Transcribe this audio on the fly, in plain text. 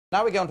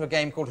Now we go on to a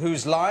game called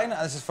Whose Line,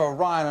 and this is for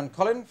Ryan and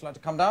Colin, if you'd like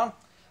to come down.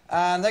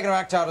 And they're going to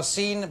act out a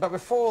scene, but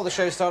before the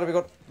show started, we've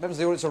got members of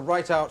the audience to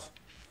write out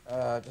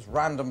just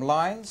random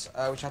lines,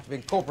 which have to be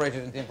incorporated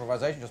into the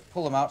improvisation. Just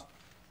pull them out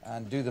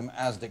and do them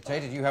as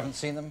dictated. You haven't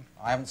seen them,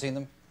 I haven't seen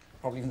them,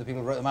 probably even the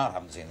people who wrote them out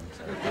haven't seen them.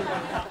 So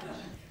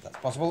that's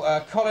possible.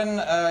 Colin,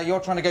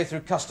 you're trying to go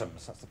through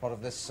customs. That's the plot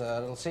of this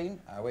little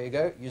scene. Where you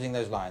go, using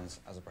those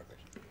lines as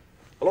appropriate.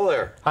 Hello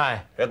there.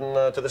 Hi. Heading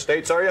to the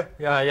States, are you?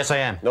 Yes, I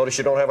am. Notice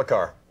you don't have a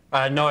car.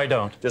 No, I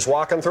don't. Just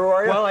walking through,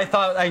 are you? Well, I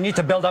thought I need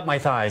to build up my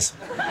thighs.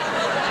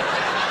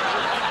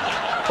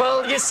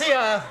 Well, you see,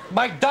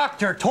 my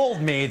doctor told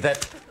me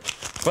that,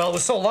 well, it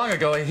was so long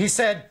ago, he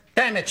said,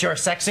 "Damn it, you're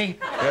sexy."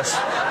 Yes.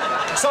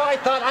 So I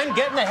thought, I'm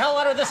getting the hell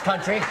out of this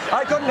country.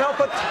 I couldn't help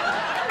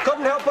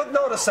but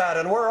notice that,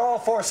 and we're all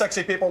four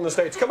sexy people in the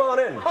States. Come on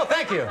in. Oh,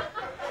 thank you.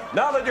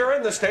 Now that you're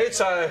in the States,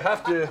 I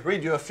have to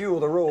read you a few of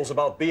the rules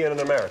about being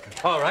an American.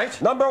 All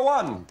right. Number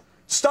 1,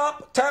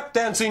 stop tap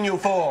dancing, you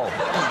fool.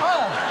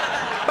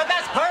 Oh, but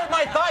that's part of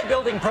my thigh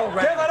building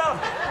program. Give it up.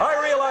 I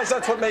realize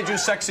that's what made you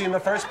sexy in the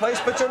first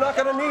place, but you're not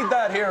going to need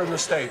that here in the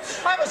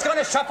States. I was going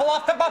to shuffle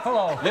off the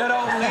buffalo. You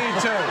don't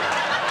need to.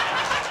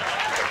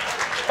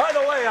 By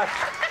the way,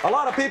 a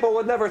lot of people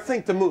would never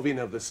think to moving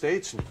to the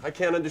States, and I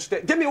can't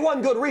understand. Give me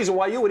one good reason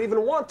why you would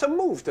even want to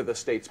move to the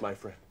States, my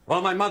friend. Well,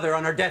 my mother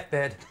on her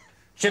deathbed,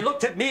 she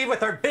looked at me with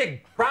her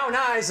big brown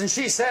eyes and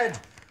she said,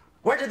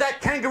 "Where did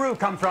that kangaroo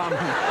come from?"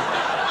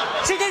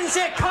 She didn't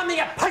see it coming.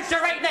 It punched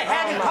her right in the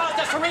head and caused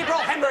a cerebral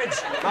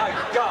hemorrhage. My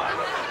God.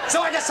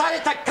 So I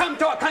decided to come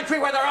to a country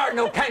where there are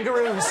no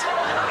kangaroos.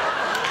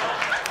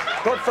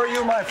 Good for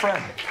you, my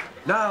friend.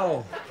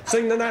 Now,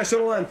 sing the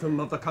national anthem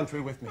of the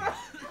country with me.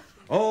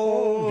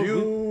 Oh,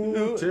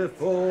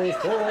 beautiful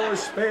for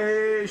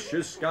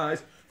spacious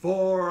skies,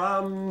 for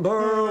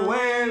amber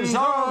waves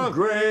of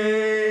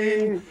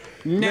grain.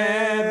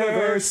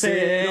 Never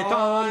sit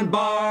on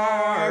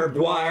barbed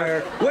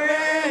wire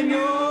when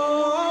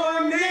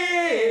you're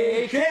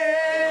naked.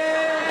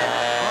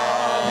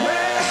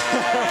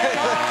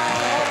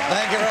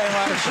 Thank you very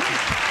much.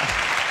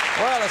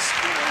 Well,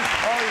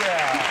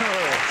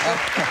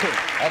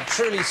 a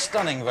truly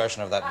stunning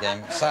version of that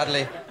game.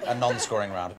 Sadly, a non-scoring round.